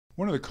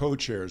One of the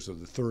co-chairs of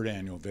the third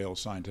Annual Vail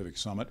Scientific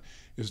Summit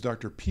is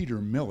Dr.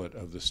 Peter Millett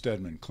of the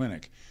Steadman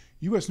Clinic.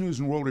 U.S.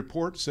 News & World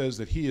Report says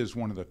that he is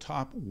one of the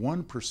top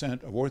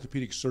 1% of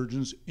orthopedic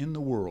surgeons in the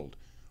world.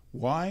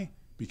 Why?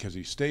 Because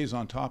he stays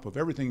on top of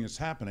everything that's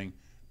happening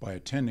by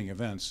attending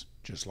events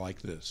just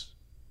like this.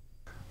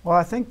 Well,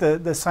 I think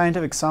the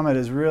Scientific Summit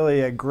is really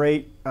a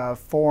great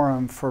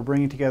forum for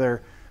bringing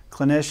together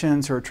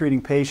clinicians who are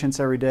treating patients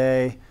every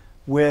day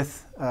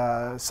with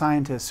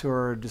scientists who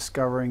are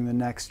discovering the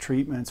next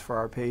treatments for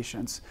our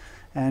patients.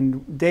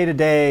 And day to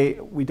day,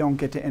 we don't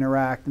get to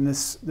interact, and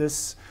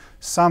this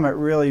summit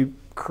really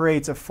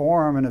creates a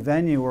forum and a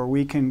venue where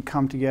we can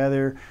come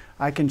together.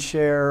 I can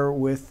share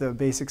with the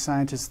basic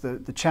scientists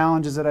the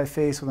challenges that I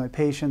face with my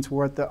patients,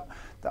 what the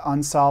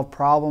unsolved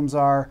problems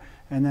are,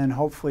 and then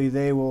hopefully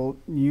they will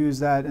use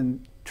that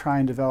and try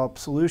and develop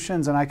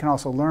solutions. And I can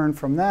also learn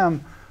from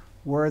them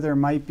where there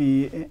might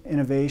be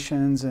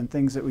innovations and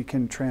things that we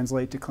can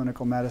translate to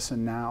clinical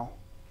medicine now.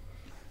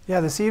 Yeah,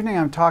 this evening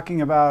I'm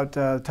talking about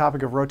the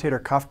topic of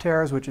rotator cuff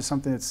tears, which is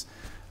something that's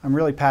I'm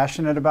really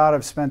passionate about.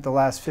 I've spent the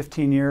last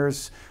 15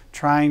 years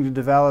trying to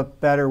develop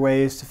better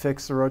ways to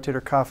fix the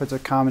rotator cuff. It's a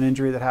common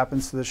injury that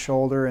happens to the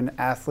shoulder in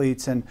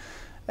athletes and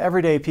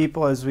everyday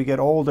people as we get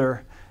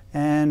older.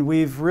 And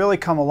we've really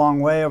come a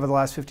long way over the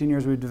last 15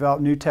 years. We've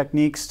developed new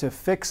techniques to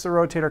fix the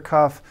rotator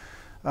cuff,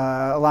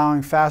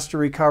 allowing faster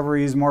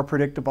recoveries, more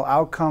predictable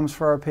outcomes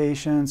for our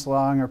patients,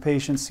 allowing our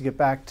patients to get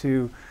back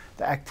to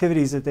the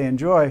activities that they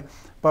enjoy.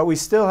 But we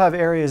still have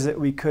areas that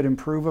we could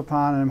improve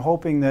upon, and I'm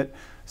hoping that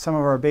some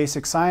of our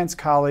basic science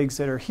colleagues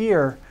that are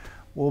here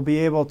will be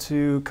able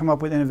to come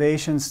up with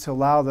innovations to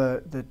allow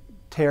the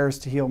tears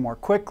to heal more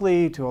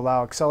quickly, to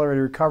allow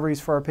accelerated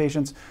recoveries for our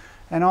patients,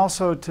 and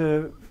also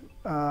to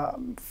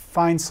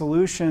find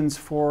solutions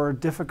for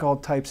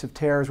difficult types of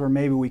tears where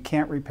maybe we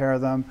can't repair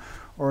them,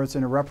 or it's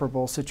an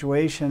irreparable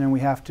situation and we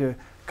have to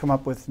come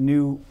up with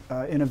new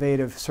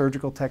innovative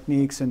surgical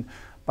techniques and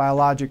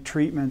biologic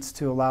treatments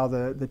to allow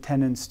the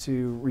tendons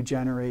to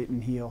regenerate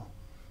and heal.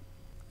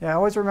 Yeah, I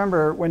always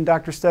remember when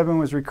Dr. Steadman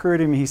was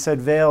recruiting me, he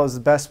said Vail is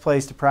the best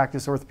place to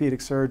practice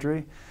orthopedic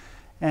surgery.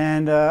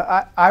 And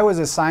I was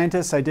a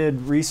scientist. I did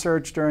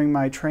research during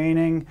my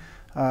training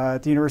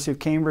at the University of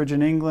Cambridge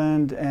in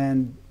England,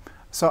 and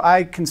so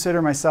I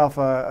consider myself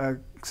a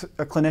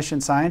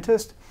clinician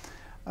scientist.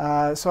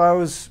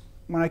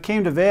 When I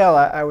came to Vail,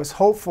 I was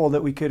hopeful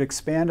that we could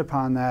expand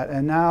upon that,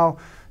 and now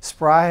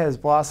SPRI has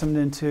blossomed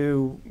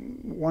into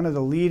one of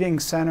the leading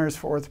centers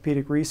for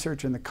orthopedic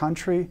research in the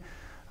country.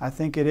 I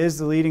think it is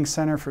the leading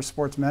center for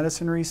sports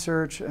medicine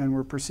research, and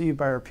we're perceived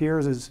by our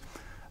peers as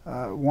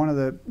one of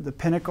the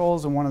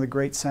pinnacles and one of the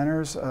great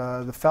centers.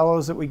 The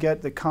fellows that we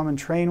get that come and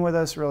train with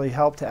us really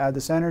help to add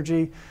this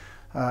energy.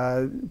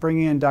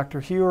 Bringing in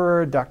Dr.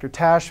 Hewer, Dr.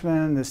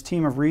 Tashman, this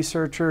team of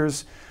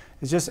researchers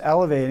is just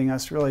elevating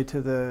us really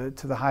to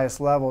the highest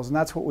levels, and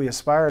that's what we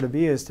aspire to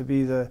be, is to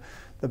be the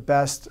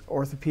best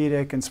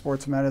orthopedic and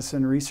sports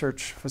medicine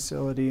research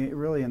facility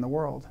really in the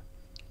world.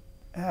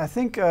 I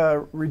think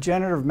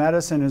regenerative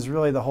medicine is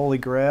really the holy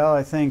grail.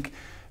 I think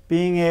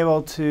being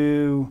able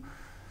to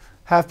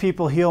have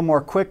people heal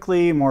more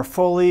quickly, more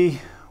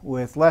fully,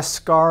 with less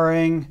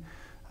scarring,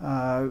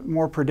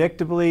 more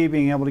predictably,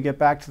 being able to get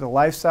back to the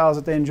lifestyles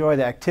that they enjoy,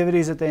 the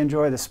activities that they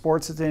enjoy, the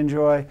sports that they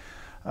enjoy.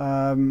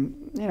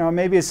 You know,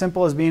 maybe as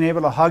simple as being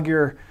able to hug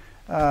your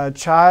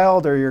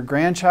child or your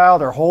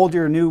grandchild, or hold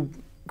your new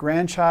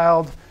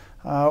grandchild,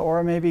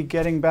 or maybe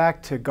getting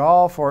back to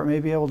golf, or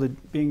maybe able to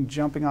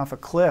jumping off a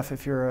cliff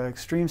if you're an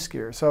extreme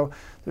skier. So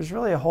there's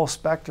really a whole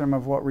spectrum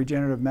of what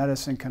regenerative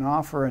medicine can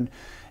offer, and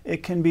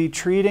it can be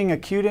treating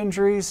acute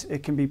injuries,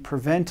 it can be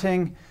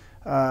preventing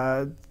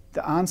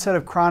the onset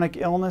of chronic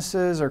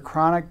illnesses or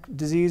chronic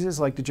diseases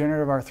like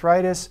degenerative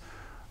arthritis,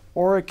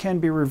 or it can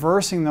be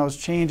reversing those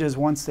changes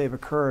once they've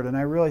occurred. And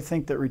I really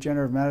think that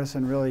regenerative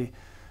medicine really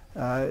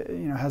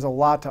has a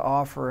lot to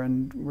offer,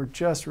 and we're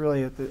just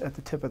really at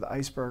the tip of the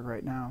iceberg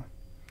right now.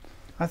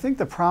 I think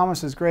the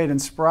promise is great, and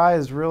SPRI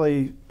is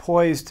really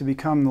poised to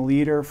become the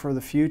leader for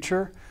the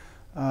future.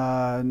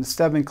 In the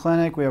Steadman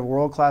Clinic, we have a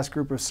world-class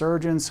group of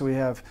surgeons, so we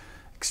have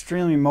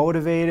extremely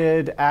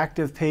motivated,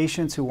 active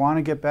patients who want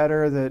to get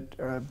better,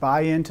 that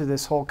buy into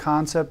this whole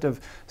concept of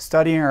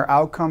studying our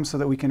outcomes so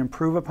that we can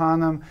improve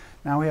upon them.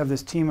 Now we have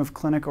this team of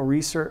clinical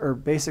research or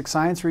basic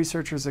science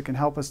researchers that can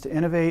help us to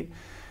innovate.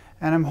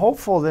 And I'm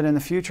hopeful that in the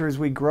future, as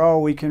we grow,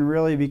 we can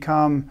really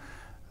become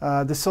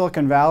the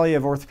Silicon Valley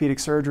of orthopedic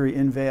surgery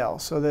in Vail,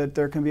 so that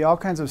there can be all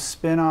kinds of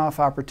spin-off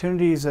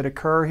opportunities that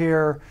occur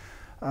here,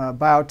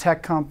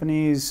 biotech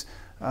companies,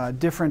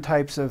 different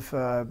types of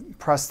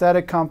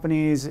prosthetic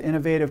companies,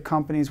 innovative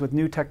companies with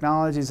new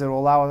technologies that will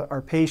allow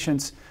our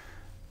patients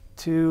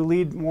to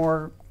lead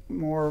more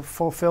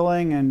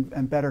fulfilling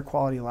and better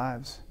quality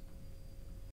lives.